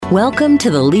Welcome to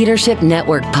the Leadership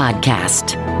Network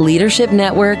podcast. Leadership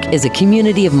Network is a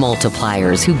community of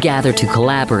multipliers who gather to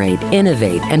collaborate,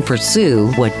 innovate, and pursue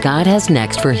what God has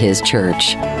next for His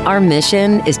church. Our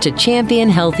mission is to champion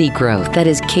healthy growth that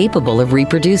is capable of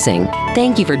reproducing.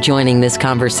 Thank you for joining this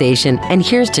conversation, and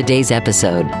here's today's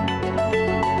episode.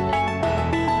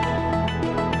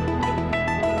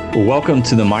 Welcome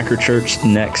to the Microchurch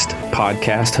Next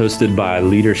podcast hosted by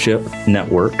Leadership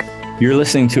Network. You're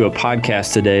listening to a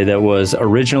podcast today that was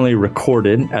originally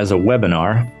recorded as a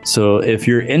webinar. So if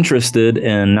you're interested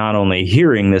in not only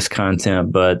hearing this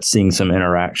content, but seeing some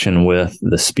interaction with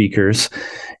the speakers,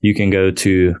 you can go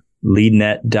to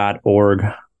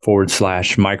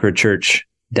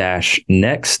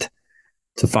leadnet.org/microchurch-next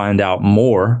to find out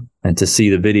more and to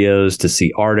see the videos, to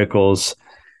see articles,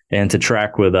 and to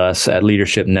track with us at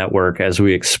Leadership Network as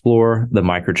we explore the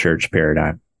microchurch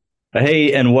paradigm.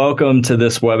 Hey, and welcome to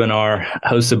this webinar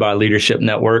hosted by Leadership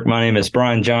Network. My name is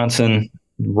Brian Johnson,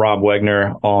 Rob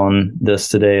Wegner on this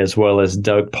today, as well as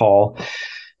Doug Paul.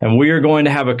 And we are going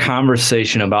to have a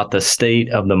conversation about the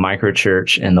state of the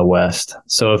microchurch in the West.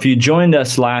 So if you joined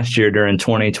us last year during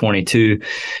 2022,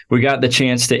 we got the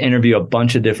chance to interview a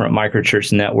bunch of different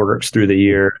microchurch networks through the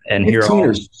year. And here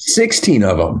are 16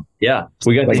 of them. Yeah,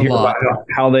 we got to hear about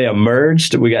how they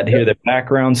emerged. We got to hear their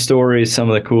background stories,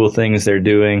 some of the cool things they're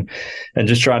doing, and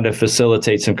just trying to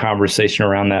facilitate some conversation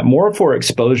around that, more for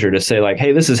exposure to say like,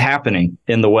 hey, this is happening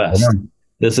in the West. Yeah.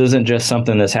 This isn't just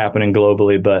something that's happening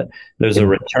globally, but there's a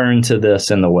return to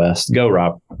this in the West. Go,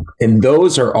 Rob. And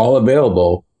those are all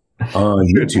available on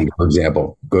YouTube, for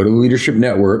example. Go to the Leadership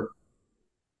Network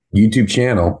YouTube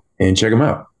channel and check them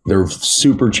out. They're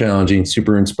super challenging,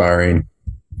 super inspiring.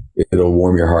 It'll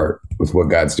warm your heart with what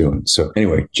God's doing. So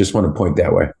anyway, just want to point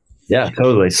that way. Yeah,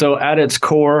 totally. So at its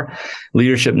core,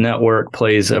 Leadership Network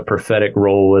plays a prophetic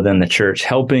role within the church,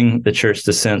 helping the church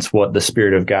to sense what the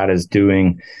Spirit of God is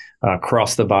doing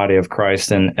across the body of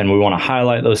Christ. And we want to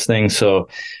highlight those things. So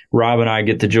Rob and I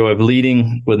get the joy of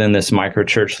leading within this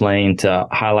microchurch lane to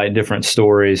highlight different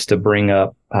stories, to bring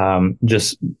up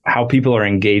just how people are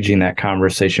engaging that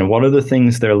conversation. What are the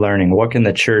things they're learning? What can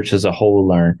the church as a whole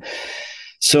learn?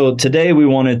 So today we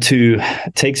wanted to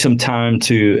take some time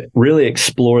to really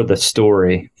explore the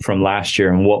story from last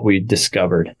year and what we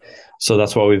discovered. So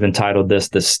that's why we've entitled this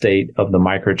The State of the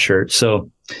Microchurch. So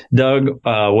Doug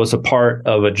was a part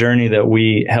of a journey that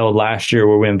we held last year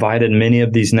where we invited many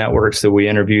of these networks that we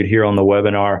interviewed here on the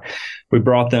webinar. We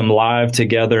brought them live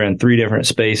together in 3 different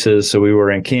spaces. So we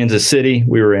were in Kansas City,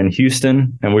 we were in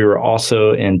Houston, and we were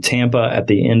also in Tampa at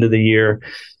the end of the year.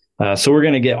 So we're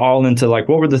going to get all into like,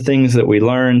 what were the things that we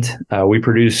learned? We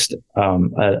produced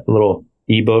a little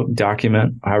ebook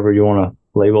document, however you want to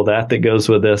label that goes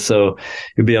with this. So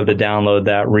you'll be able to download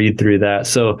that, read through that.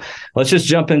 So let's just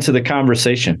jump into the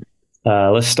conversation.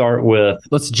 Let's start with.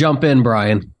 Let's jump in,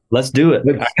 Brian. Let's do it.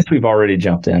 I guess we've already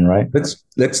jumped in, right? Let's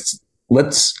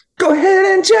go ahead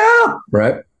and jump.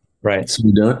 Right. So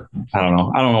we done? I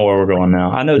don't know where we're going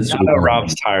now. I know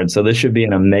Rob's tired, so this should be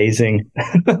an amazing.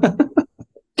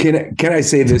 Can I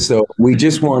say this though? We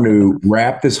just want to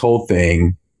wrap this whole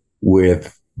thing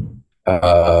with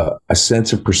a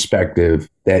sense of perspective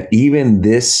that even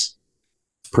this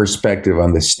perspective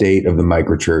on the state of the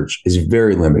microchurch is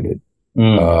very limited.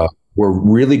 We're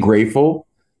really grateful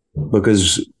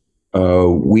because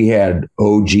we had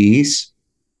OGs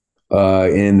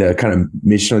in the kind of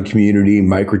missional community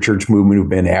microchurch movement who've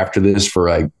been after this for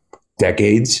like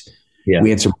decades. Yeah.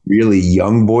 We had some really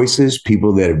young voices,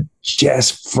 people that are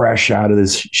just fresh out of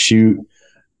this chute.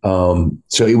 So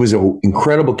it was an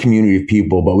incredible community of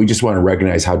people, but we just want to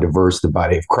recognize how diverse the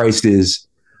body of Christ is.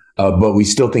 But we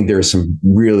still think there is some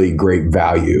really great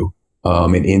value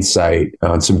and insight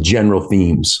on some general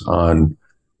themes on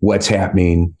what's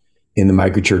happening in the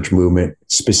microchurch movement,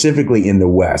 specifically in the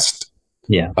West.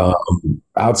 Yeah.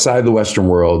 Outside the Western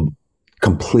world,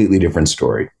 completely different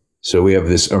story. So we have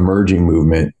this emerging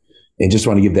movement. And just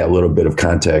want to give that little bit of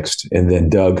context. And then,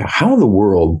 Doug, how in the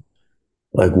world,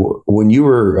 like when you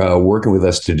were working with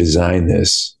us to design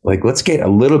this, like let's get a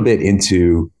little bit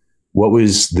into what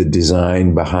was the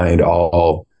design behind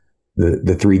all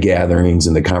the 3 gatherings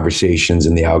and the conversations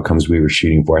and the outcomes we were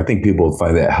shooting for. I think people will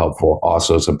find that helpful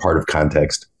also as a part of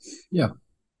context. Yeah.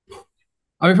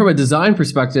 I mean, from a design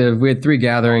perspective, we had 3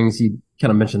 gatherings. You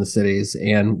kind of mentioned the cities,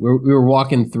 and we were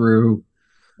walking through,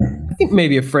 I think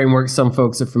maybe a framework some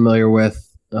folks are familiar with,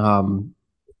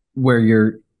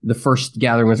 where the first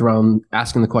gathering was around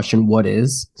asking the question, what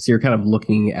is? So you're kind of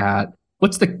looking at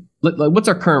what's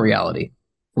our current reality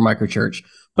for microchurch,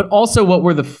 but also what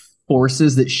were the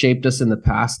forces that shaped us in the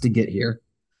past to get here,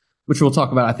 which we'll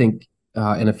talk about, I think,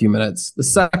 in a few minutes. The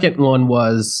second one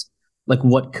was like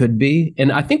what could be.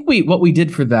 And I think what we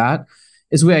did for that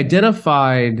is we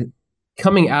identified,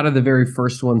 coming out of the very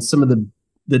first one, some of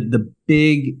the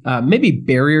big maybe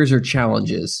barriers or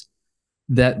challenges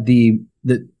that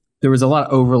there was a lot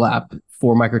of overlap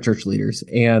for microchurch leaders.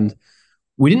 And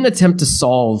we didn't attempt to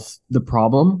solve the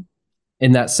problem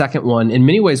in that second one. In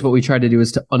many ways, what we tried to do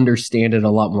is to understand it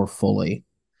a lot more fully.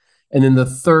 And then the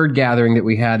third gathering that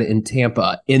we had in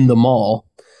Tampa in the mall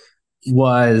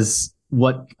was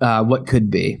what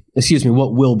could be,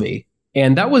 what will be.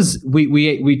 And that was,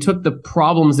 we took the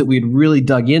problems that we had really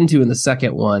dug into in the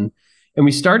second one, and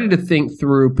we started to think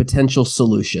through potential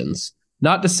solutions.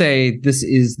 Not to say this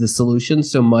is the solution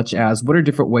so much as what are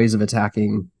different ways of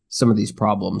attacking some of these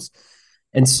problems.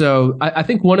 And so I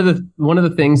think one of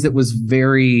the things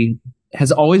that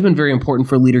has always been very important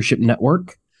for Leadership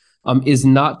Network is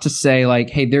not to say like,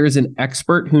 hey, there is an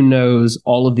expert who knows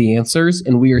all of the answers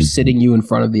and we are sitting you in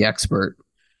front of the expert.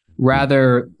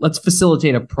 Rather, let's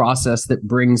facilitate a process that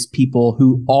brings people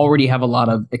who already have a lot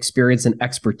of experience and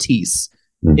expertise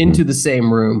into the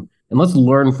same room, and let's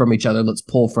learn from each other, let's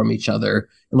pull from each other,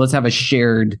 and let's have a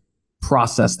shared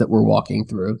process that we're walking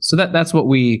through. So that's what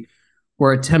we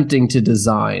were attempting to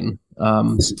design.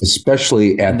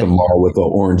 Especially at the mall with the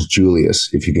orange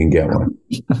Julius, if you can get one.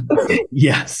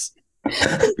 Yes.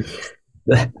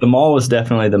 The mall was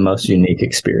definitely the most unique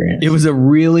experience. It was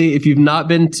if you've not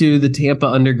been to the Tampa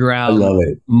Underground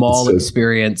mall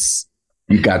experience,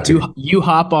 you got to. You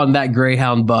hop on that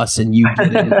Greyhound bus and you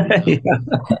get it.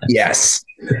 Yes.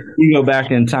 You go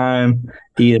back in time,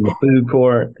 eat in the food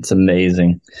court. It's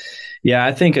amazing. Yeah,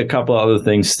 I think a couple other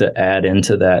things to add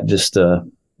into that, just to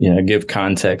give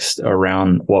context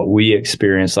around what we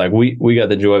experienced. Like we got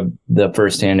the joy of the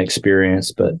firsthand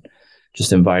experience, but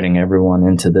just inviting everyone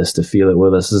into this to feel it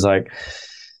with us is like,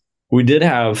 we did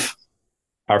have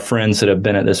our friends that have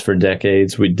been at this for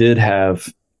decades. We did have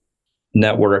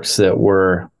networks that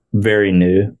were very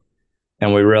new,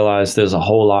 and we realized there's a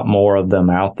whole lot more of them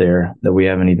out there that we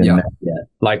haven't even met yet.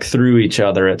 Like through each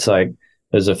other, it's like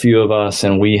there's a few of us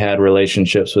and we had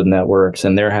relationships with networks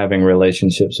and they're having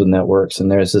relationships with networks. And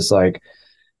there's this like,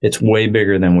 it's way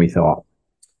bigger than we thought.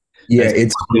 Yeah,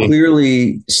 it's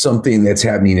clearly something that's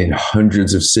happening in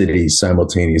hundreds of cities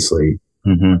simultaneously.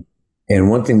 Mm-hmm. And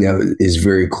one thing that is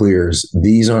very clear is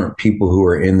these aren't people who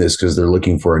are in this because they're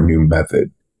looking for a new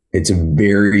method. It's a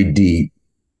very deep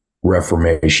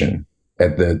reformation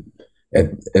at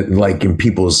like in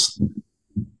people's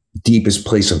deepest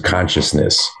place of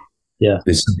consciousness. Yeah.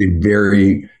 It's something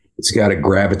it's got a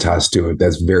gravitas to it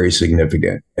that's very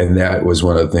significant. And that was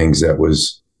one of the things that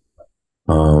was,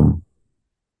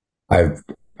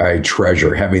 I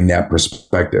treasure having that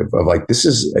perspective of like, this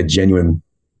is a genuine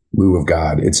move of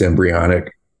God. It's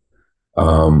embryonic,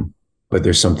 but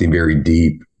there's something very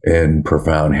deep and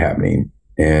profound happening.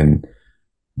 And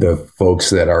the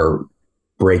folks that are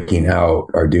breaking out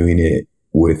are doing it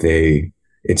with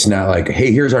it's not like,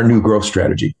 hey, here's our new growth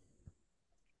strategy.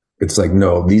 It's like,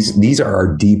 no, these are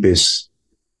our deepest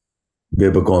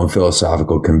biblical and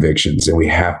philosophical convictions, and we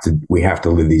have to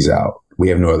live these out. We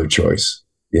have no other choice,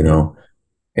 And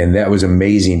that was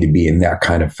amazing to be in that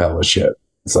kind of fellowship.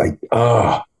 It's like,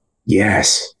 oh,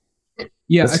 yes.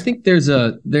 Yeah, I think there's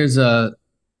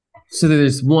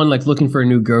one like looking for a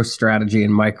new growth strategy,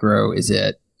 and micro is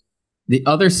it. The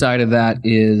other side of that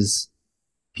is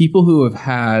people who have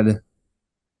had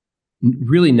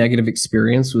really negative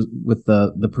experience with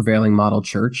the prevailing model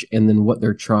church, and then what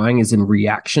they're trying is in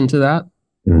reaction to that,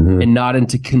 and not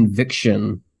into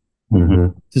conviction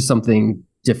to something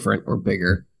different or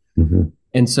bigger.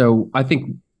 And so I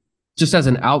think just as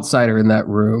an outsider in that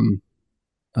room,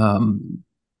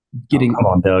 getting come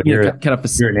on, Doug, you're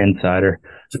an insider.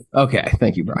 Okay,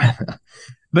 thank you, Brian.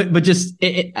 but just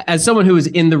as someone who was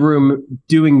in the room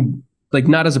doing, like,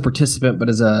 not as a participant, but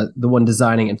as the one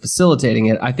designing and facilitating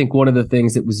it, I think one of the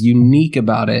things that was unique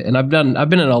about it, and I've been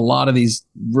in a lot of these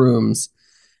rooms,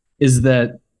 is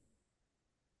that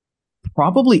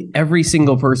probably every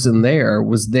single person there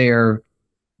was there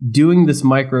doing this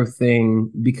micro thing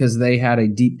because they had a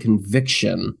deep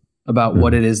conviction about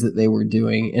what it is that they were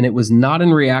doing, and it was not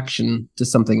in reaction to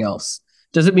something else.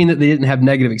 Doesn't mean that they didn't have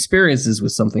negative experiences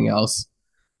with something else.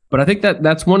 But I think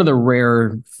that's one of the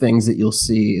rare things that you'll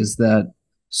see, is that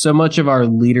so much of our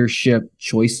leadership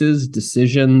choices,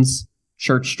 decisions,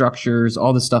 church structures,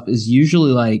 all this stuff is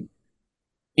usually like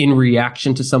in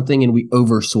reaction to something, and we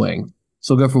overswing.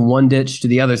 So we'll go from one ditch to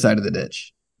the other side of the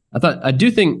ditch. I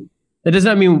do think that does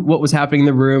not mean what was happening in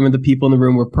the room and the people in the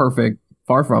room were perfect.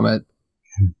 Far from it.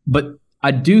 But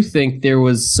I do think there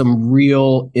was some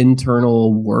real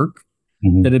internal work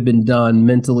that had been done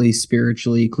mentally,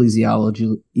 spiritually,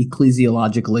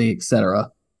 ecclesiologically,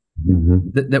 etc.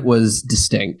 That was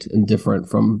distinct and different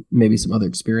from maybe some other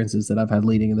experiences that I've had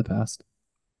leading in the past.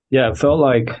 Yeah, it felt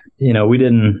like,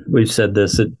 we've said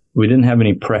this, we didn't have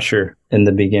any pressure in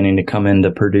the beginning to come in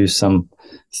to produce some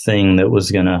thing that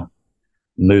was going to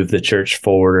move the church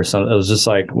forward or something. It was just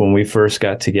like when we first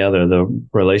got together, the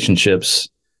relationships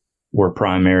were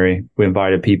primary. We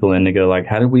invited people in to go like,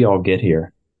 how did we all get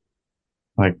here?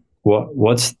 Like,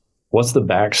 what's the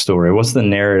backstory? What's the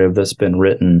narrative that's been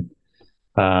written?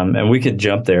 And we could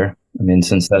jump there. I mean,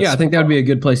 since that's... Yeah, I think that would be a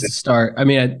good place to start. I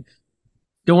mean, I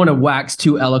don't want to wax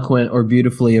too eloquent or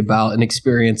beautifully about an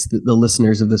experience that the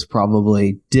listeners of this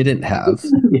probably didn't have.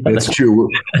 That's true.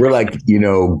 We're like,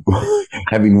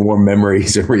 having warm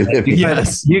memories of reliving.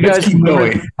 Yes. You guys remember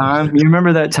you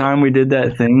remember that time we did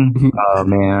that thing? Oh,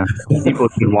 man. People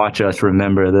can watch us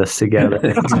remember this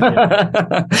together. All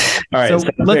right. So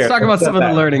let's talk about some of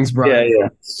the learnings, Brian. Yeah.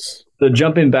 So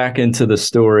jumping back into the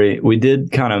story, we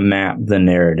did kind of map the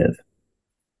narrative,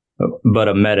 but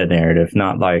a meta narrative,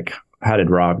 not like, how did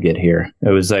Rob get here? It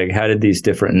was like, how did these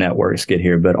different networks get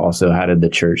here? But also, how did the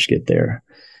church get there?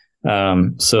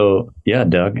 So, yeah,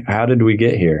 Doug, how did we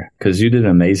get here? Because you did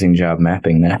an amazing job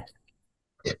mapping that.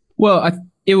 Well, I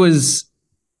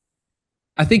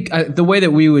think the way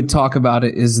that we would talk about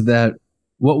it is that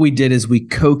what we did is we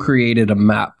co-created a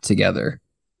map together.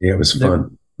 Yeah, it was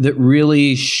fun. That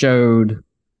really showed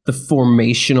the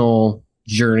formational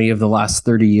journey of the last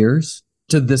 30 years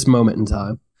to this moment in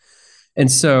time.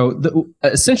 And so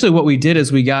essentially what we did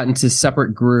is we got into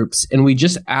separate groups and we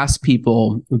just asked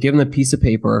people, we gave them a piece of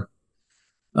paper,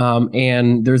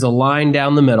 and there's a line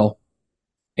down the middle.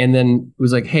 And then it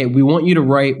was like, hey, we want you to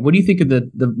write, what do you think of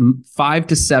the 5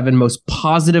 to 7 most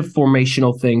positive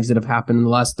formational things that have happened in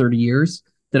the last 30 years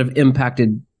that have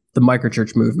impacted the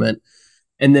microchurch movement?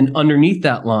 And then underneath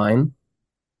that line,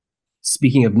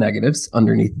 speaking of negatives,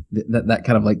 underneath that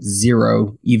kind of like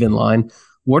zero even line,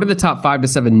 what are the top 5 to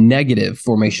 7 negative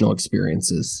formational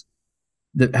experiences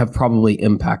that have probably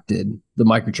impacted the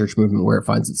microchurch movement where it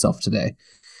finds itself today?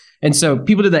 And so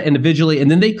people did that individually, and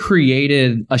then they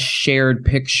created a shared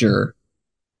picture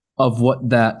of what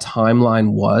that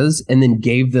timeline was and then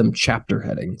gave them chapter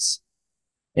headings.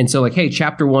 And so like, hey,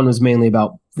 chapter 1 was mainly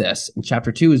about this, and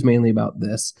chapter 2 was mainly about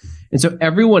this. And so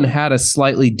everyone had a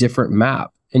slightly different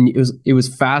map. And it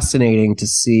was fascinating to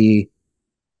see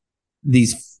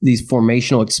these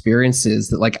formational experiences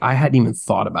that like I hadn't even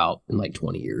thought about in like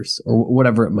 20 years or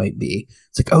whatever it might be.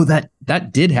 It's like, oh,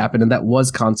 that did happen and that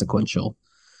was consequential.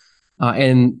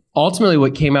 And ultimately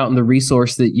what came out in the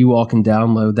resource that you all can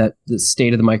download, that the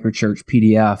State of the Microchurch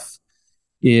PDF,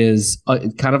 is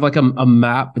kind of like a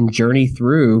map and journey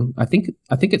through. I think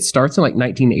it starts in like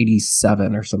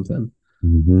 1987 or something,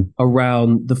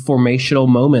 around the formational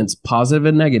moments, positive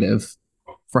and negative,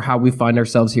 for how we find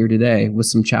ourselves here today, with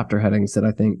some chapter headings that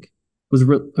I think was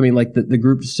the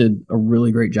group just did a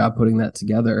really great job putting that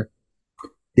together.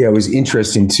 Yeah, it was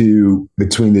interesting too,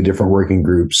 between the different working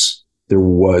groups, there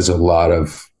was a lot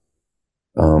of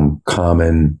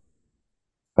common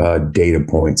data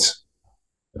points.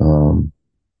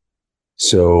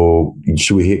 So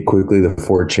should we hit quickly the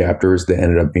 4 chapters that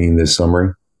ended up being this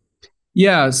summary?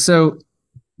 Yeah. So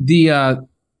the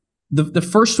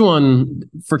first one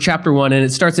for chapter 1, and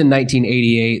it starts in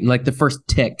 1988, and like the first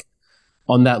tick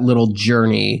on that little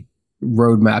journey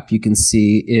roadmap you can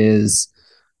see is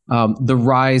the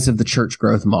rise of the church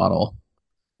growth model.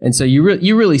 And so you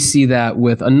really see that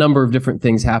with a number of different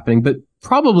things happening, but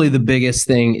probably the biggest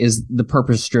thing is the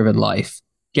purpose-driven life.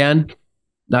 Again,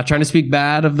 not trying to speak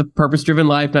bad of the purpose-driven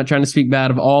life, not trying to speak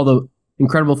bad of all the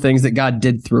incredible things that God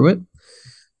did through it.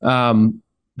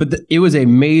 But it was a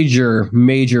major,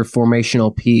 major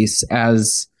formational piece.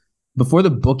 As before the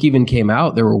book even came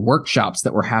out, there were workshops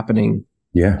that were happening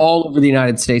all over the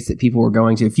United States that people were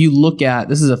going to. If you look at,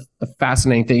 this is a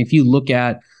fascinating thing, if you look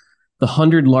at the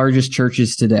 100 largest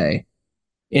churches today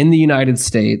in the United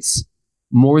States,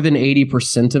 more than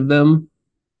 80% of them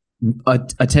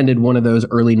attended one of those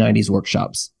early 90s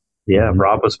workshops. Yeah,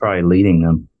 Rob was probably leading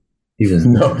them. He was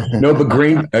no,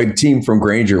 but a team from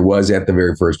Granger was at the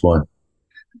very first one.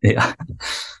 Yeah,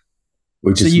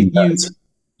 which so is you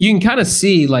can kind of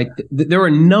see like there were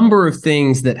a number of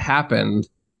things that happened,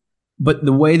 but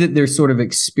the way that they're sort of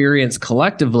experienced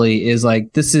collectively is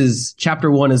like, this is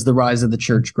chapter 1 is the rise of the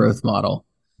church growth model.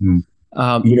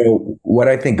 What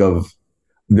I think of,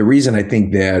 the reason I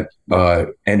think that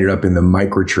ended up in the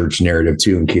microchurch narrative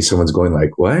too, in case someone's going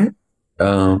like, what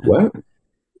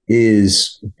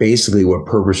is basically what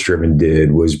Purpose Driven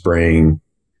did was bring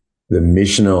the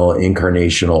missional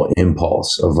incarnational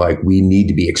impulse of like, we need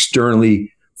to be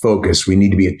externally focused. We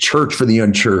need to be a church for the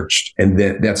unchurched. And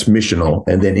that's missional.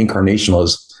 And then incarnational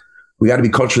is, we got to be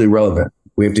culturally relevant.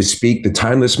 We have to speak the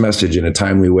timeless message in a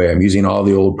timely way. I'm using all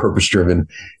the old purpose-driven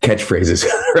catchphrases,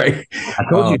 right? I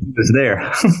told you it was there.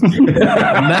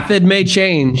 Method may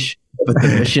change, but the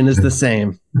mission is the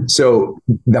same. So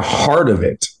the heart of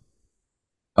it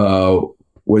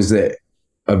was that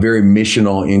a very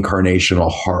missional,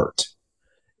 incarnational heart.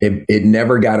 It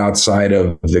never got outside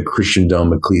of the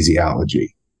Christendom ecclesiology.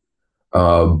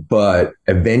 But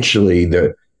eventually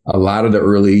a lot of the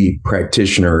early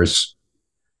practitioners,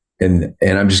 and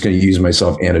I'm just going to use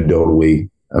myself anecdotally,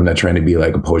 I'm not trying to be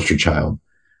like a poster child,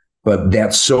 but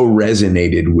that so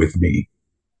resonated with me.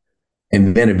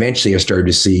 And then eventually I started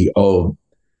to see, oh,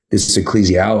 this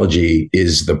ecclesiology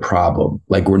is the problem.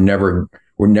 Like we're never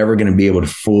going to be able to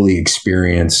fully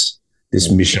experience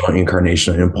this missional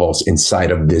incarnational impulse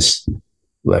inside of this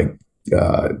like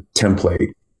template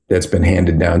that's been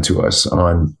handed down to us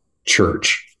on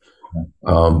church.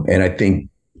 And I think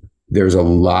there's a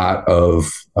lot of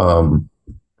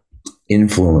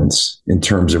influence in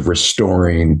terms of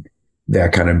restoring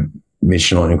that kind of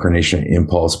missional incarnation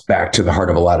impulse back to the heart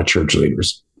of a lot of church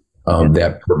leaders.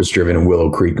 That purpose-driven in Willow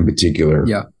Creek in particular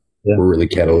were really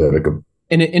catalytic.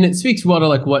 And it speaks well to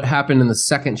like what happened in the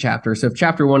second chapter. So if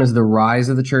chapter 1 is the rise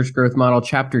of the church growth model,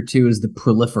 chapter 2 is the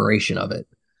proliferation of it.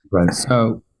 Right.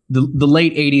 So the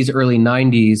late 80s, early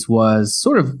 90s was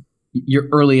sort of your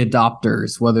early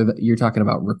adopters, whether you're talking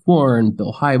about Rick Warren,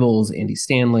 Bill Hybels, Andy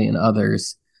Stanley, and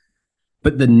others.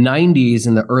 But the 90s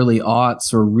and the early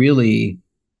aughts were really,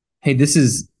 hey, this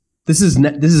is in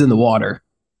the water.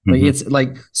 Like it's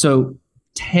like, so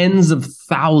tens of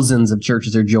thousands of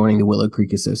churches are joining the Willow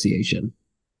Creek Association.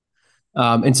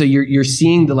 And so you're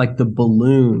seeing the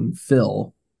balloon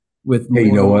fill with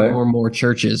more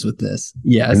churches with this.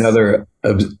 Yes. Another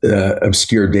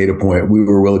obscure data point. We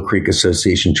were Willow Creek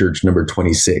Association Church number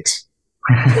 26.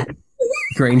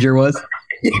 Granger was?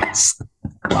 Yes.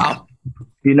 Wow.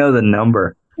 You know the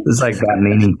number. It's like that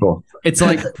meaningful. It's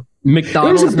like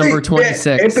McDonald's number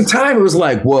 26. At the time, it was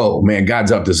like, whoa, man,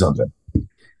 God's up to something.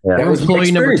 Yeah. That was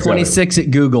employee number 26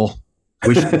 at Google.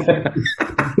 We should have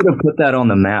put that on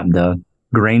the map, Doug.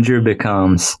 Granger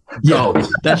becomes. Yeah,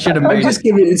 that should have made I'm just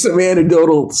giving it some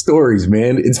anecdotal stories,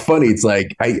 man. It's funny. It's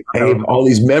like I have all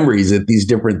these memories of these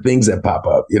different things that pop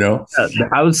up, you know?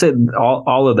 I would say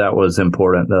all of that was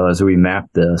important, though, as we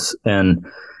mapped this. And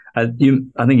I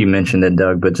think you mentioned it,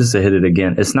 Doug, but just to hit it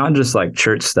again, it's not just like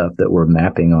church stuff that we're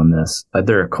mapping on this.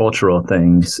 There are cultural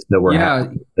things that we're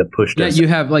that pushed us. Yeah, you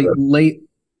have like late,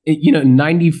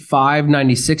 95,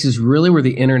 96 is really where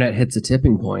the internet hits a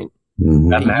tipping point. Mm-hmm.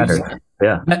 That mattered.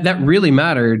 Yeah, that really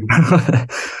mattered.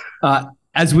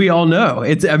 As we all know,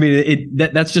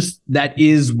 that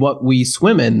is what we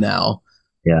swim in now.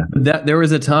 Yeah, that there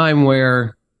was a time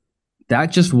where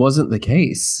that just wasn't the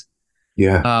case.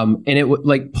 Yeah. And it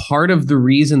like part of the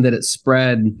reason that it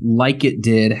spread like it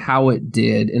did, how it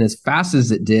did, and as fast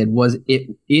as it did was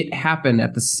it happened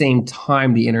at the same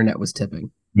time the internet was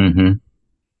tipping. Mm-hmm.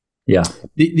 Yeah.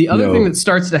 The other thing that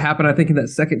starts to happen, I think, in that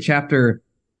second chapter,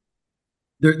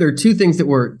 there are two things that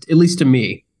were, at least to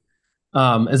me,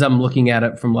 as I'm looking at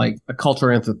it from like a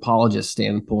cultural anthropologist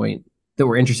standpoint, that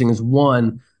were interesting. Is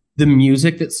one, the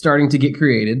music that's starting to get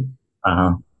created.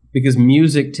 Because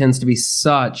music tends to be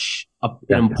such an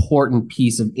important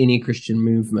piece of any Christian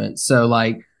movement. So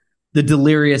like the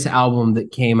Delirious album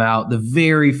that came out, the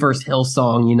very first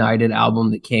Hillsong United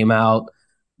album that came out,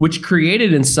 which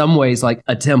created in some ways like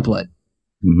a template,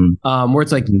 where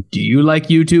it's like, do you like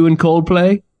U2 and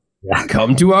Coldplay? Yeah.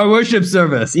 Come to our worship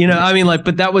service.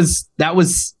 But that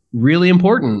was really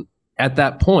important at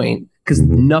that point because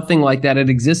nothing like that had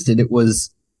existed. It was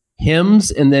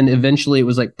hymns, and then eventually it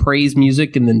was like praise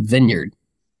music, and then Vineyard,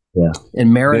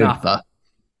 and Maranatha,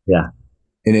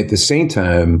 And at the same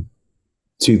time,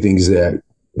 two things that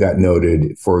got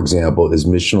noted, for example, is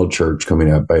Missional Church coming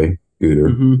out by Gooder,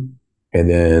 and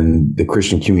then the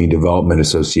Christian Community Development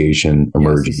Association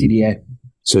emerging. CCDA.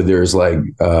 So there's like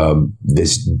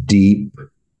this deep,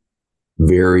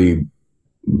 very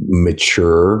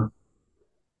mature,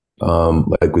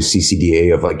 like with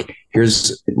CCDA of like,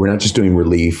 we're not just doing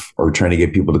relief or trying to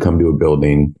get people to come to a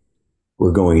building.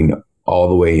 We're going all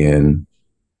the way in.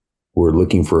 We're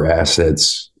looking for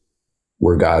assets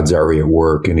where God's already at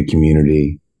work in a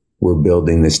community. We're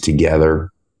building this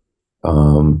together,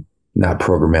 not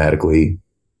programmatically,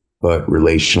 but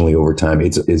relationally over time.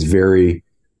 It's very,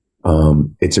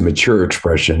 it's a mature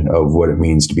expression of what it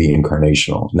means to be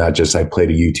incarnational, not just I played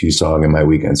a U2 song in my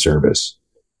weekend service.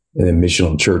 And then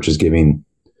Missional Church is giving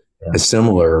a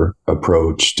similar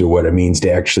approach to what it means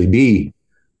to actually be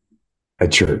a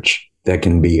church that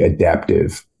can be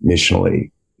adaptive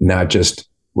missionally, not just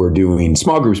we're doing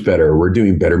small groups better, we're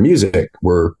doing better music,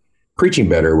 we're preaching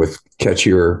better with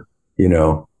catchier,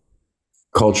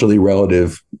 culturally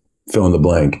relative fill in the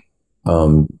blank.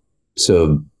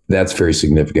 So that's very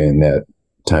significant in that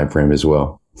time frame as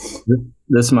well.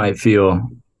 This might feel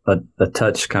a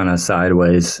touch kind of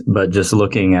sideways, but just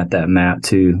looking at that map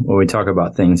too, when we talk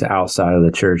about things outside of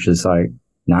the church, it's like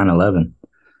 9/11.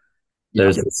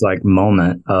 There's this like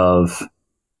moment of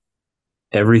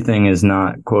everything is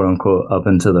not quote unquote up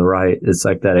and to the right. It's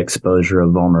like that exposure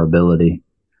of vulnerability.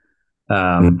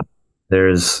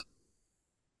 There's,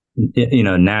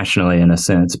 nationally in a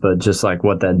sense, but just like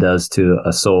what that does to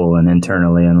a soul and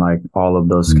internally and like all of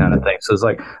those kind of things. So it's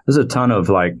like, there's a ton of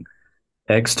like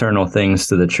external things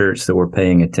to the church that we're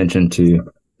paying attention to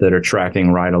that are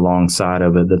tracking right alongside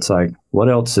of it. That's like, what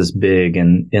else is big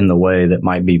and in the way that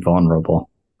might be vulnerable?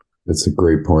 That's a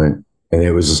great point.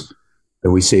 And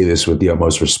we say this with the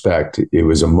utmost respect. It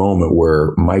was a moment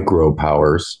where micro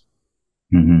powers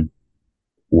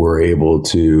were able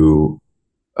to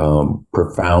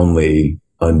profoundly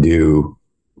undo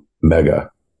mega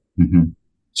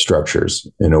structures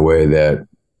in a way that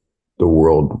the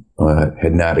world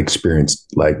had not experienced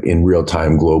like in real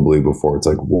time globally before. It's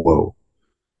like, whoa,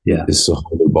 this is a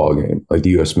whole new ballgame. Like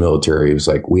the U.S. military was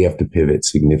like, we have to pivot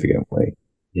significantly.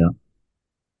 Yeah.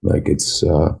 Like it's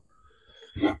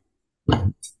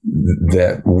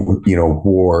that,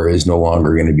 war is no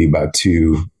longer going to be about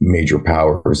two major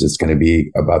powers. It's going to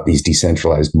be about these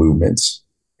decentralized movements.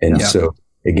 And so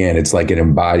again, it's like an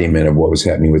embodiment of what was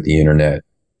happening with the internet,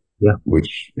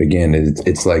 which again,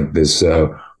 it's like this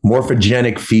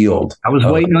morphogenic field. I was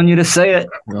waiting on you to say it.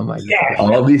 Oh my God.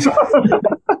 All of these.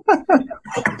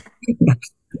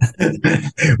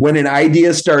 When an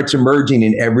idea starts emerging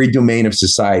in every domain of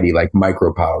society, like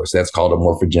micropowers, that's called a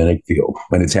morphogenic field.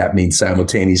 When it's happening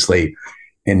simultaneously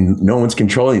and no one's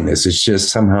controlling this, it's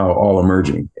just somehow all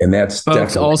emerging. And that's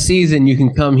folks, all season, you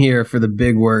can come here for the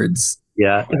big words.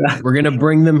 Yeah. We're going to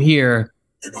bring them here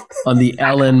on the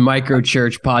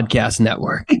Microchurch podcast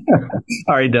network.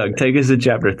 All right, Doug, take us to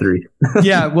chapter 3.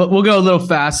 Yeah, we'll go a little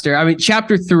faster. I mean,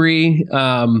 chapter 3,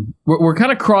 we're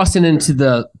kind of crossing into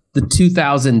the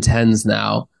 2010s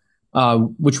now,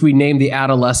 which we named the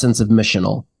adolescence of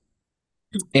missional.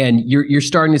 And you're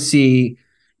starting to see,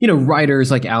 writers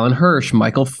like Alan Hirsch,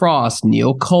 Michael Frost,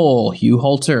 Neil Cole, Hugh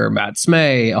Holter, Matt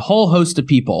Smay, a whole host of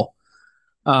people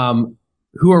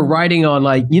who are writing on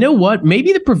like, what,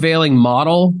 maybe the prevailing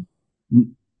model,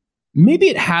 maybe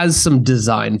it has some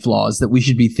design flaws that we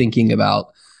should be thinking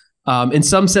about. And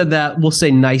some said that we'll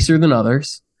say nicer than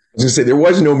others. I was going to say, there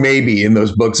was no maybe in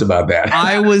those books about that.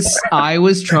 I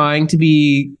was trying to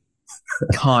be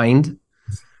kind,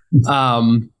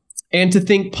 and to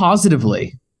think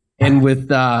positively and with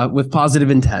positive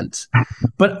intent.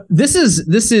 But this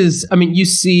is, I mean, you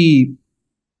see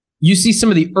some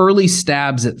of the early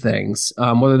stabs at things,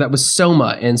 whether that was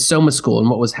Soma and Soma School and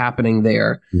what was happening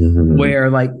there, where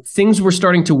like things were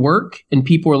starting to work and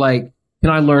people were like,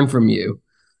 can I learn from you?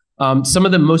 Some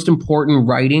of the most important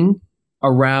writing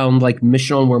around like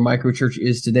missional and where Microchurch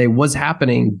is today was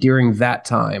happening during that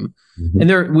time.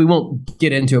 And we won't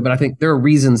get into it, but I think there are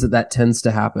reasons that tends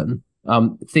to happen.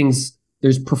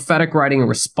 There's prophetic writing in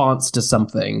response to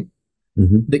something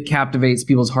that captivates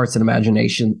people's hearts and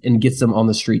imagination and gets them on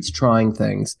the streets trying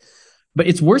things. But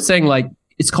it's worth saying, like,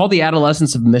 it's called the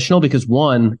adolescence of missional because,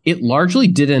 one, it largely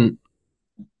didn't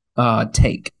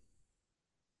take.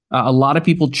 A lot of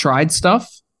people tried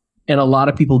stuff and a lot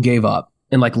of people gave up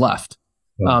and like left.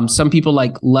 Some people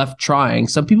like left trying.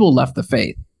 Some people left the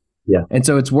faith. Yeah. And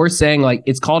so it's worth saying, like,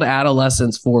 it's called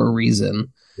adolescence for a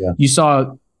reason. Yeah. You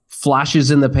saw flashes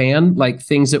in the pan, like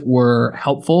things that were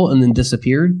helpful and then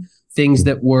disappeared. Things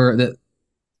that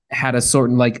had a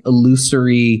certain like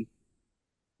illusory,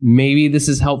 maybe this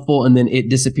is helpful, and then it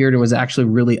disappeared and was actually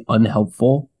really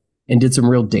unhelpful and did some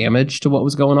real damage to what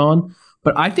was going on.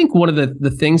 But I think one of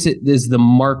the things that is the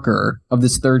marker of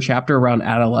this third chapter around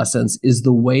adolescence is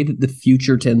the way that the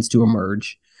future tends to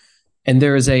emerge. And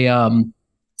there is a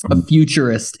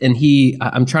futurist, and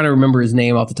I'm trying to remember his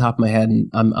name off the top of my head,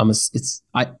 and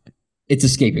it's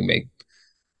escaping me.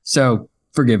 So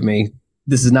forgive me.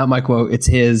 This is not my quote. It's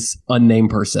his unnamed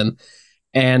person.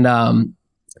 And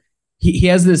he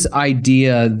has this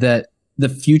idea that the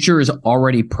future is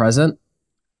already present,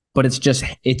 but it's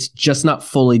just not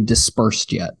fully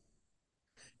dispersed yet.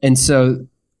 And so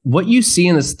what you see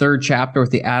in this third chapter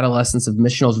with the adolescence of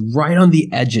missional is right on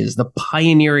the edges, the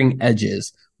pioneering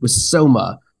edges with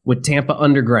Soma, with Tampa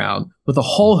Underground, with a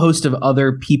whole host of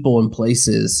other people and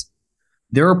places,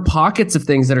 there are pockets of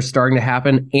things that are starting to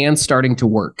happen and starting to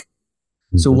work.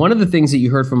 Mm-hmm. So one of the things that you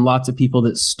heard from lots of people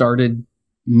that started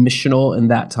missional in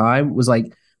that time was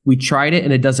like, we tried it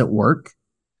and it doesn't work.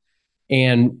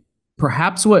 And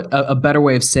perhaps what a better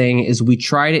way of saying it is we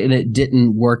tried it and it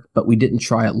didn't work, but we didn't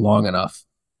try it long enough.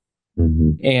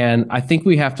 Mm-hmm. And I think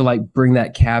we have to like bring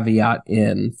that caveat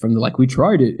in from the like, we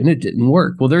tried it and it didn't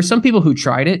work. Well, there's some people who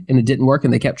tried it and it didn't work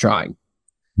and they kept trying.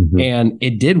 Mm-hmm. And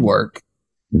it did work.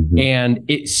 Mm-hmm. And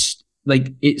it's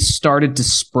like it started to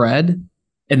spread.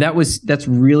 And that's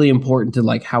really important to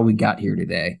like how we got here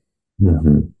today.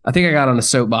 Mm-hmm. I think I got on a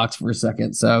soapbox for a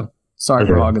second. So sorry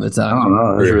for hogging the time. Oh,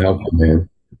 no, very helpful, man.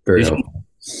 Very helpful.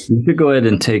 You could go ahead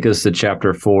and take us to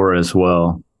chapter 4 as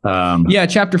well.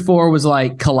 Chapter 4 was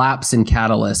like collapse and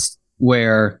catalyst,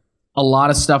 where a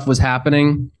lot of stuff was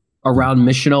happening around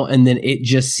missional, and then it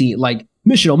just seemed like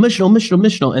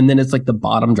missional, and then it's like the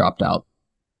bottom dropped out.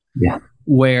 Yeah,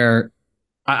 where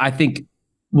I think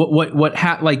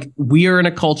like we are in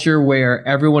a culture where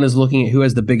everyone is looking at who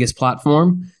has the biggest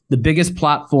platform. The biggest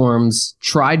platforms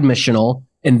tried missional,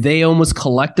 and they almost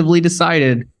collectively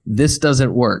decided this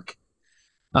doesn't work.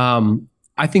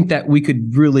 I think that we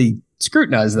could really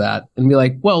scrutinize that and be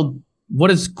like, well, what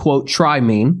does quote try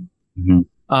mean?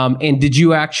 Mm-hmm. And did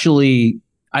you actually,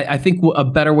 I think a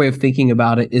better way of thinking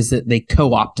about it is that they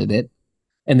co-opted it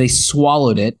and they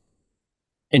swallowed it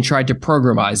and tried to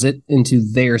programize it into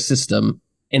their system,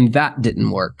 and that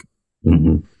didn't work.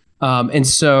 Mm-hmm. And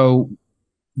so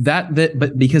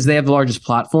but because they have the largest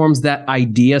platforms, that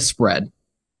idea spread.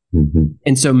 Mm-hmm.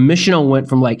 And so missional went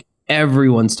from like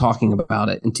everyone's talking about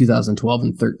it in 2012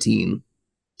 and 13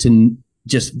 to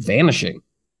just vanishing.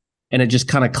 And it just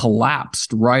kind of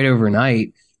collapsed right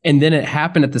overnight. And then it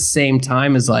happened at the same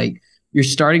time as like, you're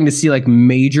starting to see like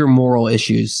major moral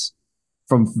issues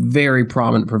from very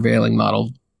prominent prevailing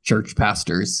model church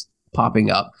pastors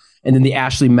popping up. And then the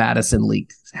Ashley Madison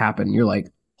leak happened. You're like,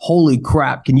 holy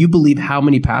crap. Can you believe how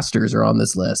many pastors are on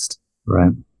this list?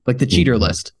 Right. Like the cheater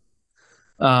list.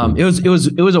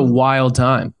 It was a wild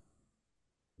time.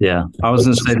 Yeah. I was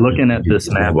going to say, looking at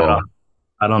this map,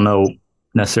 I don't know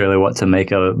necessarily what to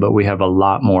make of it, but we have a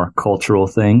lot more cultural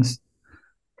things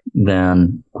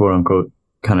than quote unquote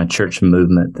kind of church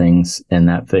movement things in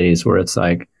that phase, where it's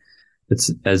like,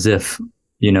 it's as if,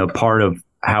 part of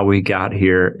how we got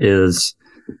here is,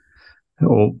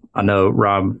 well, I know,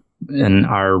 Rob, in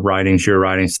our writings, your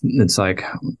writings, it's like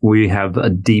we have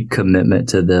a deep commitment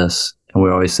to this. And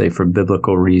we always say for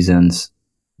biblical reasons,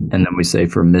 and then we say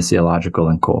for missiological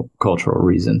and cultural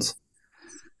reasons.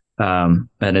 And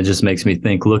it just makes me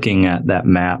think, looking at that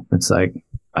map, it's like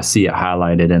I see it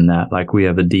highlighted in that, like we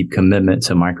have a deep commitment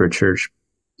to microchurch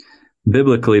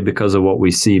biblically because of what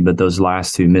we see, but those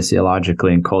last two,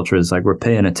 missiologically and culture, is like we're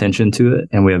paying attention to it,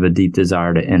 and we have a deep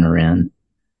desire to enter in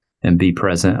and be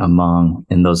present among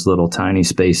in those little tiny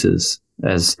spaces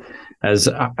as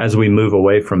we move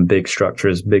away from big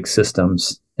structures, big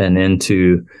systems, and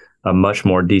into a much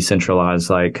more decentralized,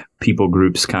 like people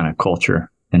groups kind of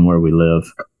culture and where we live.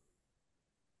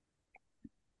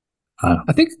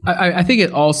 I think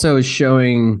it also is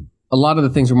showing a lot of the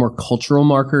things are more cultural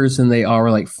markers than they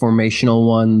are like formational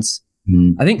ones.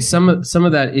 Mm. I think some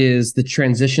of that is the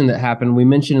transition that happened. We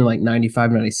mentioned in like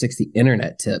 95, 96, the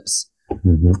internet tips.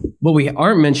 Mm-hmm. What we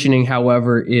aren't mentioning,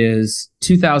 however, is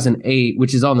 2008,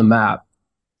 which is on the map,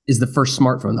 is the first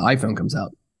smartphone. The iPhone comes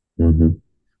out. Mm-hmm.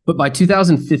 But by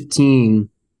 2015,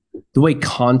 the way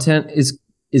content is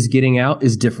getting out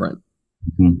is different.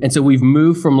 Mm-hmm. And so we've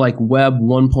moved from like Web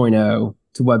 1.0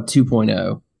 to Web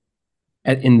 2.0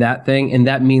 in that thing. And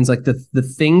that means like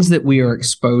the things that we are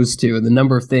exposed to and the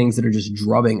number of things that are just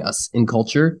drubbing us in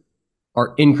culture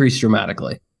are increased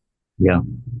dramatically. Yeah.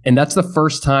 And that's the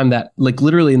first time that, like,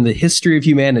 literally in the history of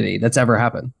humanity, that's ever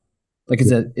happened. Like,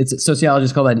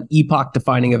 sociologists call that an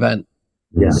epoch-defining event.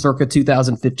 Yeah. Circa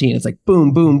 2015. It's like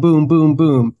boom, boom, boom, boom,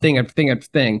 boom, thing after thing after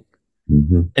thing.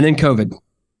 Mm-hmm. And then COVID,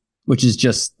 which is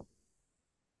just,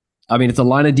 I mean, it's a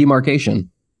line of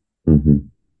demarcation. Mm-hmm.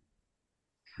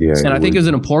 Yeah. And I think it was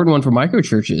an important one for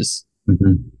microchurches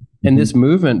in this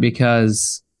movement,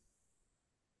 because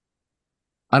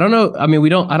I don't know. I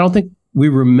mean, I don't think we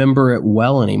remember it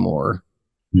well anymore.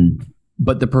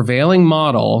 But the prevailing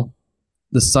model,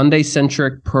 the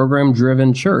Sunday-centric,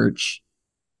 program-driven church,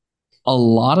 a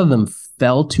lot of them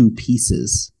fell to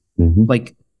pieces. Mm-hmm.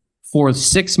 Like for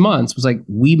 6 months, was like,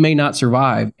 we may not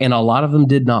survive, and a lot of them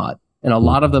did not, and a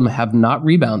lot of them have not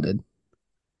rebounded.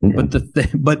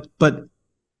 Mm-hmm. But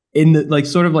in the like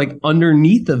sort of like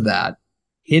underneath of that,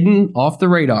 hidden off the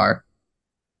radar,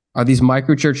 are these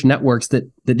microchurch networks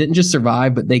that didn't just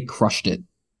survive, but they crushed it.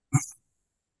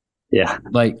 Yeah.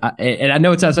 Like, and I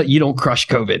know it sounds like you don't crush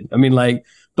COVID. I mean, like,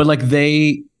 but like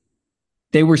they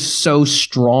were so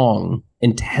strong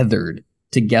and tethered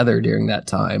together during that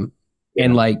time. Yeah.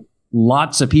 And like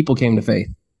lots of people came to faith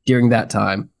during that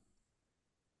time.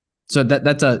 So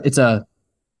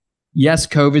yes,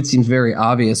 COVID seems very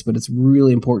obvious, but it's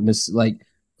really important to like,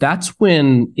 that's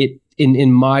when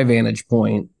in my vantage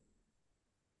point,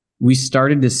 we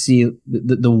started to see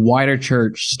the wider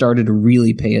church started to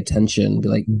really pay attention, be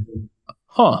like,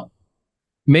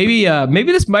 maybe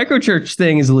this microchurch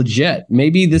thing is legit.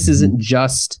 Maybe this isn't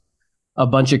just a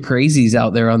bunch of crazies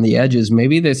out there on the edges.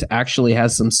 Maybe this actually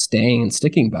has some staying and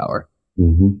sticking power.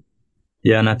 Mm-hmm.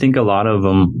 Yeah, and I think a lot of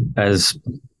them, as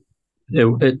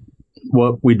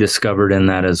what we discovered in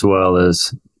that as well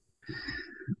is,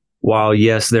 while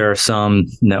yes, there are some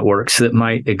networks that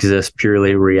might exist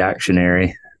purely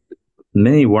reactionary,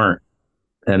 many weren't,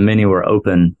 and many were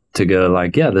open to go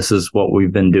like, yeah, this is what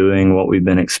we've been doing, what we've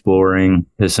been exploring.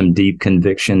 There's some deep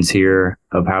convictions here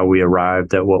of how we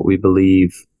arrived at what we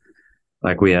believe.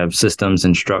 Like we have systems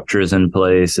and structures in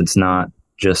place. It's not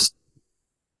just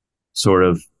sort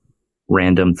of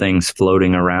random things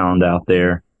floating around out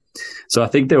there. So I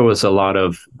think there was a lot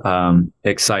of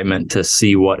excitement to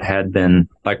see what had been,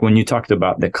 like when you talked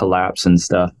about the collapse and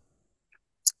stuff,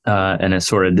 and it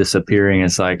sort of disappearing.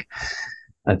 It's like,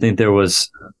 I think there was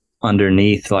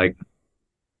underneath like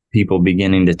people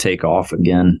beginning to take off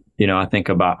again. You know, I think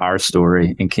about our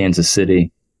story in Kansas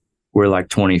City. We're like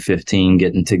 2015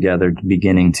 getting together,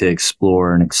 beginning to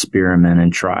explore and experiment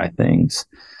and try things.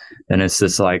 And it's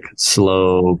this like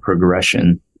slow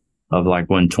progression of like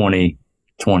when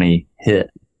 2020 hit,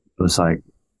 it was like,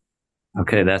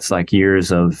 okay, that's like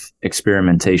years of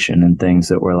experimentation and things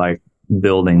that were like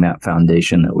building that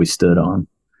foundation that we stood on.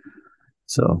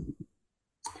 So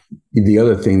the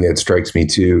other thing that strikes me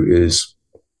too is,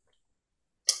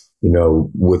 you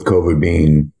know, with COVID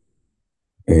being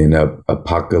an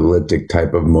apocalyptic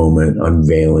type of moment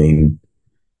unveiling,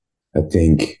 I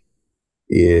think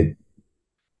it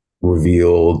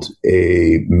revealed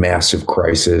a massive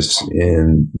crisis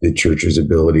in the church's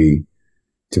ability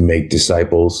to make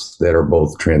disciples that are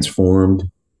both transformed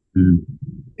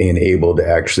and able to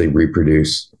actually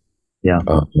reproduce. Yeah.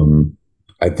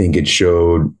 I think it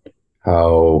showed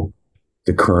how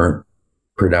the current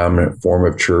predominant form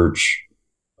of church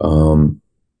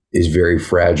is very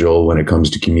fragile when it comes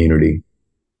to community.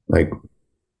 Like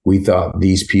we thought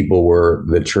these people were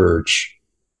the church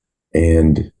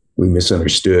and we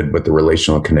misunderstood what the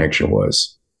relational connection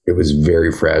was. It was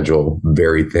very fragile,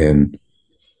 very thin.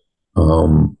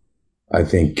 I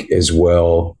think as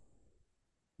well,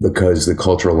 because the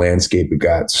cultural landscape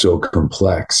got so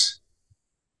complex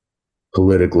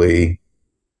politically,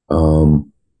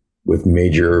 with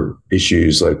major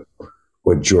issues like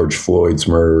what George Floyd's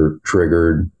murder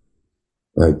triggered,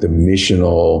 like the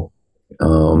missional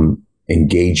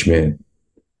engagement,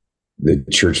 the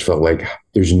church felt like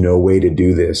there's no way to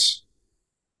do this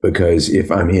because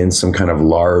if I'm in some kind of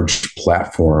large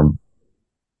platform,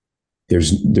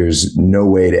 there's no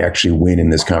way to actually win in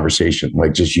this conversation,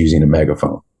 like just using a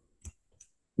megaphone.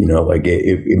 You know, like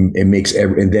it makes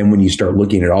and then when you start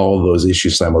looking at all of those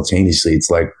issues simultaneously,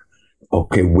 it's like,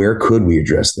 okay, where could we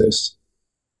address this?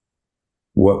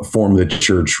 What form of the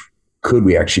church could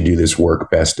we actually do this work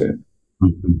best in?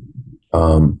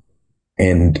 Mm-hmm.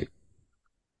 And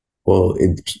well,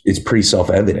 it's pretty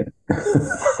self-evident,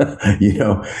 you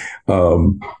know,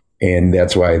 and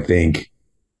that's why I think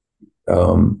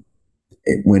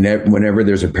whenever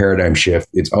there's a paradigm shift,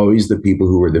 it's always the people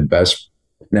who are the best.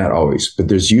 Not always, but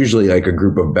there's usually like a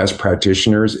group of best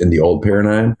practitioners in the old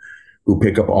paradigm who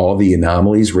pick up all the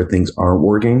anomalies where things aren't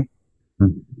working.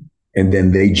 Mm-hmm. And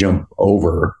then they jump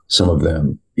over some of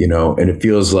them, you know, and it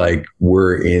feels like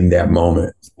we're in that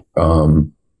moment,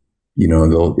 you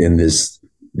know, in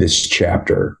this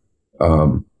chapter.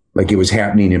 Like it was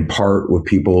happening in part with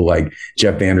people like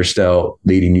Jeff Vanderstelt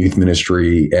leading youth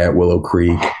ministry at Willow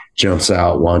Creek, jumps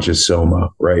out, launches Soma,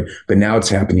 right? But now it's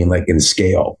happening like in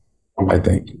scale, I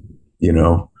think, you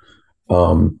know,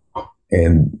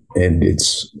 and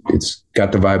it's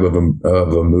got the vibe of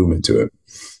a movement to it.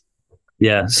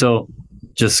 Yeah. So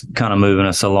just kind of moving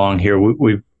us along here,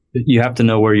 you have to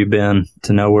know where you've been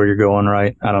to know where you're going,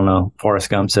 right? I don't know. Forrest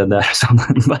Gump said that or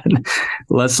something, but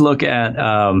let's look at,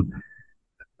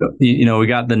 you know, we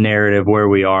got the narrative where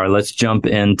we are. Let's jump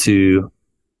into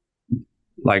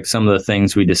like some of the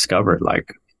things we discovered,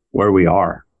 like where we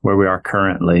are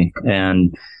currently.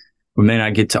 And we may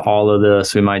not get to all of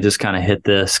this. We might just kind of hit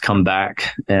this, come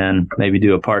back and maybe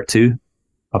do a part 2.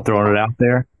 I'll throw it out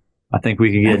there. I think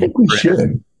we could get. I think we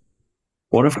should.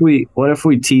 What if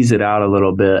we tease it out a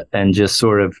little bit and just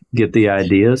sort of get the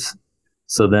ideas?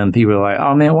 So then people are like,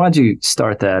 "Oh man, why'd you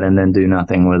start that and then do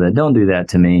nothing with it? Don't do that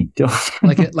to me."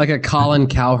 like a Colin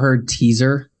Cowherd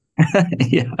teaser.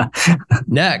 Yeah.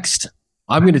 Next,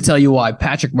 I'm going to tell you why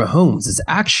Patrick Mahomes is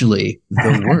actually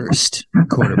the worst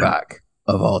quarterback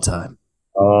of all time.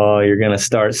 Oh, you're going to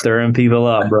start stirring people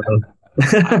up, bro.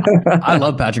 I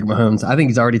love Patrick Mahomes. I think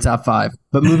he's already top 5.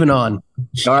 But moving on.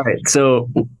 All right. So,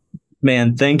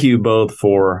 man, thank you both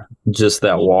for just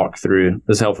that walkthrough.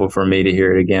 It's helpful for me to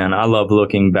hear it again. I love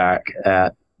looking back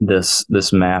at this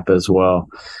map as well.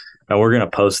 And we're going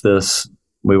to post this.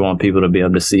 We want people to be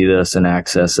able to see this and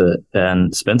access it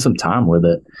and spend some time with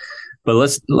it. But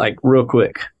let's, real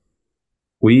quick,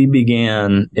 we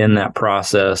began in that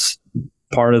process.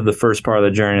 The first part of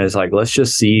the journey is let's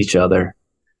just see each other,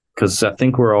 because I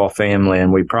think we're all family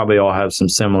and we probably all have some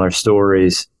similar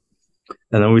stories.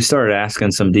 And then we started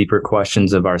asking some deeper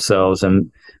questions of ourselves. And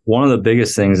one of the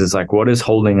biggest things is what is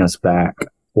holding us back?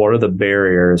 What are the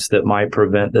barriers that might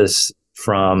prevent this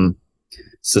from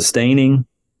sustaining,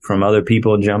 from other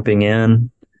people jumping in?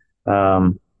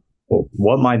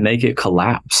 What might make it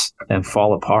collapse and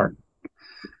fall apart?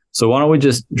 So why don't we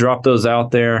just drop those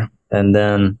out there, and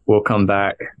then we'll come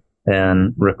back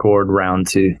and record round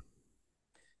 2.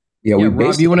 Yeah,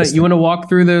 Rob, you want to walk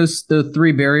through the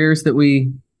 3 barriers that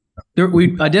we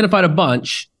identified a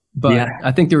bunch, but yeah.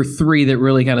 I think there were 3 that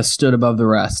really kind of stood above the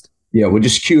rest. Yeah, we'll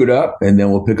just cue it up and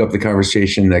then we'll pick up the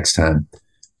conversation next time.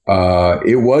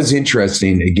 It was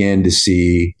interesting again to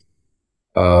see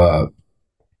the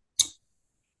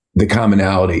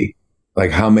commonality,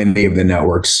 how many of the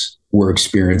networks were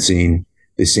experiencing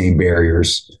the same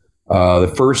barriers.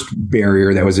 The first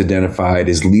barrier that was identified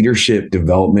is leadership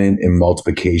development and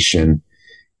multiplication.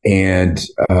 And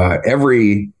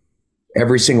every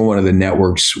single one of the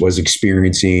networks was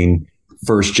experiencing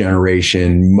first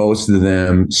generation, most of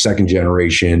them second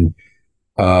generation.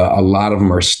 A lot of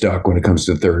them are stuck when it comes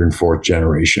to third and fourth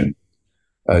generation.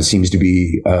 Seems to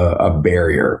be a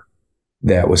barrier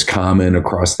that was common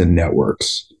across the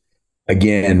networks.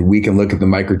 Again, we can look at the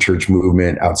microchurch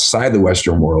movement outside the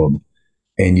Western world,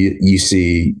 and you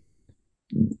see,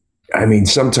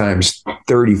 sometimes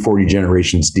 30, 40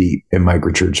 generations deep in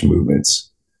microchurch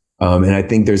movements. And I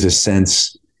think there's a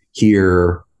sense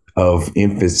here of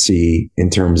infancy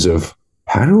in terms of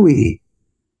how do we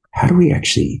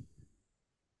actually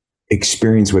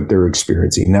experience what they're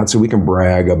experiencing? Not so we can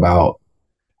brag about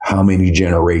how many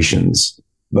generations,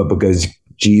 but because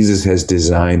Jesus has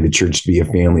designed the church to be a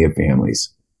family of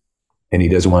families, and he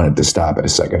doesn't want it to stop at a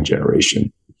second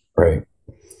generation, right?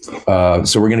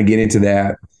 So we're going to get into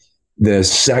that. The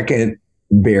second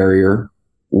barrier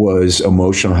was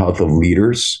emotional health of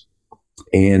leaders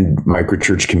and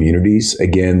microchurch communities.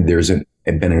 Again, there's been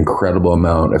an incredible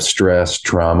amount of stress,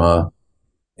 trauma,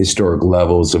 historic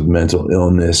levels of mental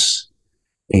illness.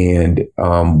 And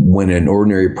when an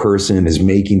ordinary person is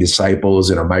making disciples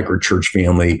and a microchurch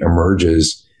family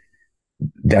emerges,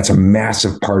 that's a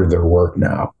massive part of their work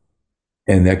now.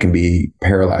 And that can be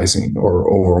paralyzing or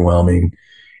overwhelming.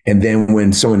 And then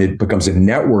when someone becomes a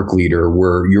network leader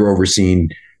where you're overseeing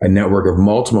a network of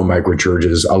multiple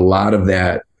microchurches, a lot of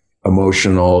that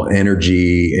emotional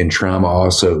energy and trauma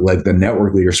also, the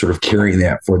network leader sort of carrying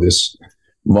that for this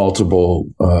multiple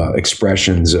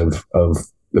expressions of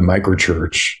the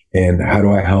microchurch. And how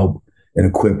do I help and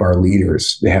equip our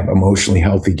leaders to have emotionally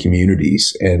healthy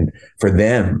communities and for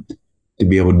them to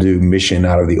be able to do mission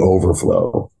out of the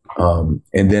overflow?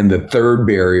 And then the third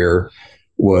barrier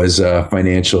was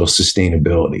financial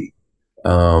sustainability.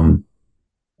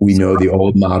 We know the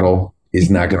old model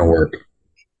is not going to work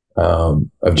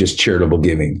of just charitable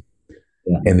giving.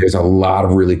 Yeah. And there's a lot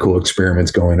of really cool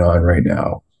experiments going on right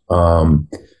now.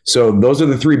 So those are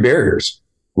the 3 barriers.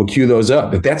 We'll cue those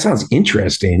up. If that sounds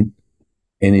interesting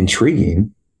and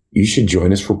intriguing, you should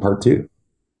join us for part 2.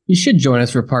 You should join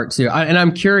us for part 2. And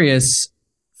I'm curious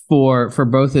for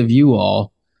both of you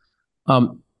all,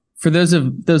 for those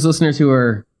listeners who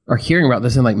are hearing about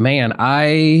this and man,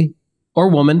 or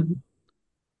woman,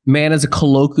 man is a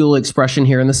colloquial expression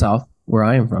here in the South, where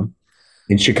I am from.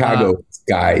 In Chicago,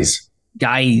 guys.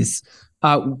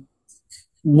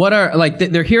 What are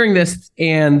they're hearing this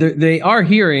and they are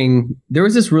hearing there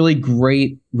was this really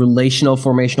great relational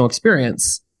formational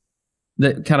experience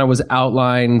that kind of was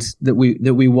outlined that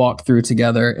we walked through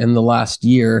together in the last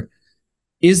year.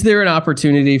 Is there an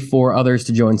opportunity for others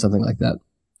to join something like that,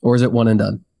 or is it one and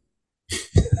done?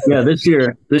 Yeah, this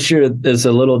year is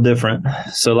a little different.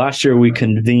 So last year we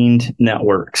convened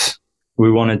networks.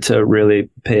 We wanted to really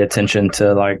pay attention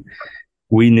to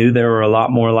we knew there were a lot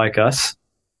more like us,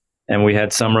 and we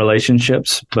had some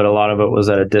relationships, but a lot of it was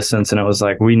at a distance. And it was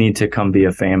like, we need to come be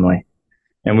a family,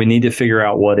 and we need to figure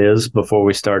out what is before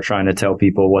we start trying to tell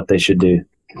people what they should do.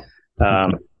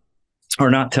 Or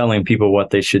not telling people what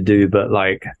they should do, but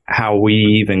like how we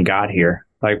even got here.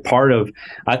 Like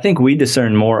I think we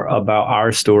discerned more about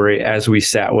our story as we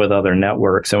sat with other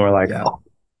networks, and we're like,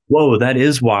 whoa, that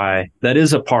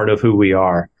is a part of who we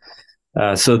are.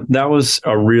 So that was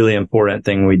a really important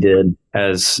thing we did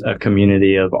as a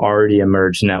community of already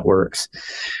emerged networks.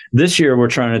 This year, we're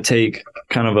trying to take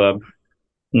kind of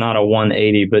not a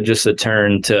 180, but just a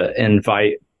turn to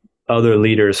invite other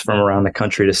leaders from around the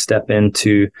country to step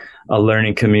into a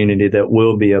learning community that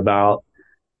will be about,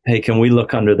 hey, can we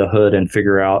look under the hood and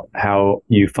figure out how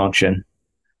you function?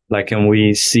 Like, can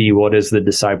we see what is the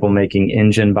disciple making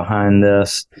engine behind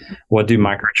this? What do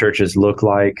microchurches look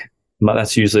like?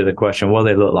 That's usually the question. What do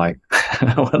they look like?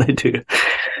 What do they do?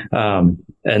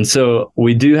 And so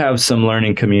we do have some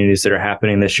learning communities that are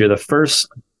happening this year. The first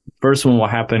one will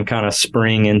happen kind of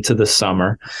spring into the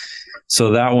summer.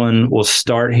 So that one will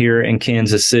start here in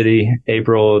Kansas City,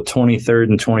 April 23rd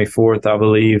and 24th, I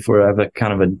believe. We'll have a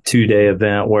kind of a 2-day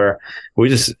event where we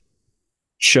just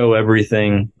show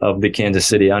everything of the Kansas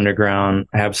City underground,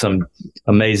 have some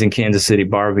amazing Kansas City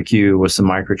barbecue with some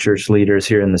microchurch leaders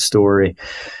here in the story.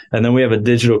 And then we have a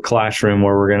digital classroom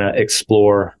where we're going to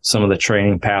explore some of the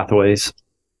training pathways.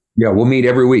 Yeah, we'll meet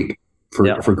every week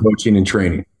for coaching and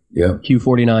training. Yeah.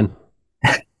 Q49.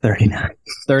 39.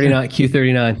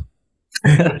 Q39.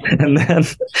 And then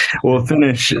we'll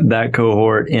finish that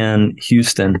cohort in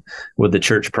Houston with the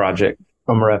church project.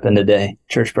 I'm repping today,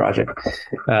 church project.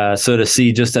 So to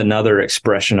see just another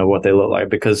expression of what they look like,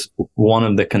 because one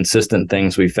of the consistent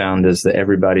things we found is that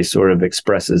everybody sort of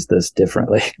expresses this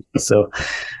differently. So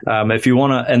if you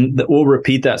want to, and we'll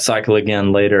repeat that cycle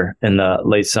again later in the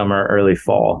late summer, early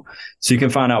fall. So you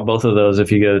can find out both of those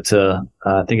if you go to,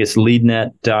 I think it's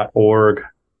leadnet.org.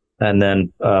 And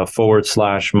then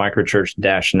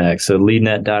 /microchurch-next. So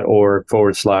leadnet.org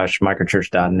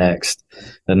 /microchurch.next.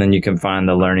 And then you can find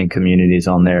the learning communities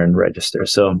on there and register.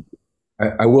 So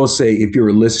I will say, if you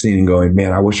were listening and going,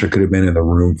 man, I wish I could have been in the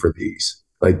room for these,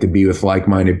 like to be with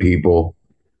like-minded people,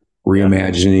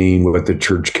 reimagining what the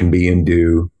church can be and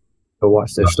do. Go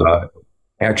watch this stuff.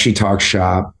 Actually talk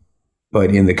shop,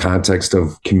 but in the context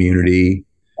of community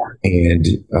and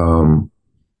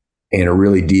a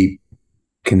really deep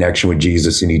connection with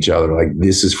Jesus and each other. Like,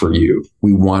 this is for you.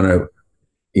 We want to,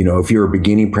 if you're a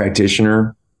beginning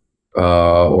practitioner,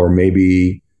 or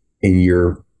maybe in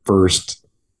your first,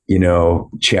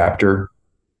 chapter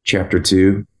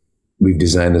 2, we've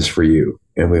designed this for you,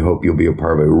 and we hope you'll be a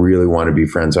part of it. We really want to be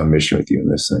friends on mission with you in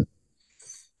this thing.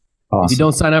 Awesome. If you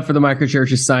don't sign up for the microchurch,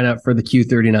 just sign up for the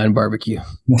Q39 barbecue.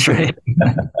 That's right.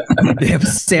 They have a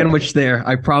sandwich there.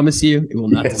 I promise you, it will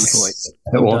not disappoint.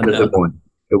 It won't disappoint.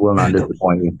 It will not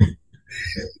disappoint you.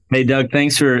 Hey, Doug,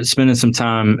 thanks for spending some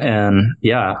time. And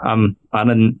yeah,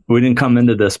 we didn't come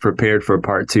into this prepared for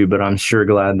part 2, but I'm sure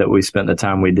glad that we spent the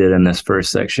time we did in this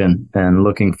first section, and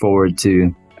looking forward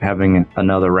to having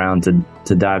another round to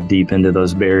dive deep into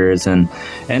those barriers and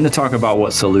to talk about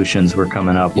what solutions we're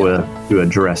coming up with to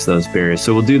address those barriers.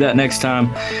 So we'll do that next time.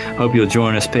 Hope you'll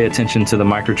join us. Pay attention to the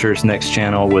Microchurch Next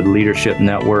channel with Leadership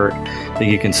Network. I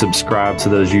think you can subscribe to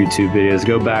those YouTube videos.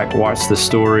 Go back, watch the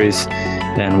stories,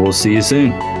 and we'll see you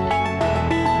soon.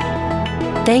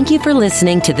 Thank you for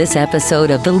listening to this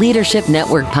episode of the Leadership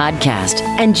Network podcast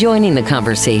and joining the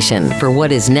conversation for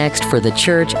what is next for the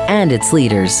church and its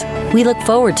leaders. We look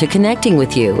forward to connecting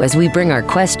with you as we bring our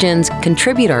questions,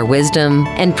 contribute our wisdom,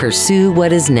 and pursue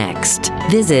what is next.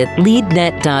 Visit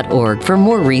leadnet.org for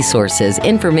more resources,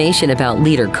 information about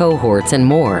leader cohorts, and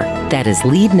more. That is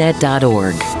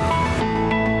leadnet.org.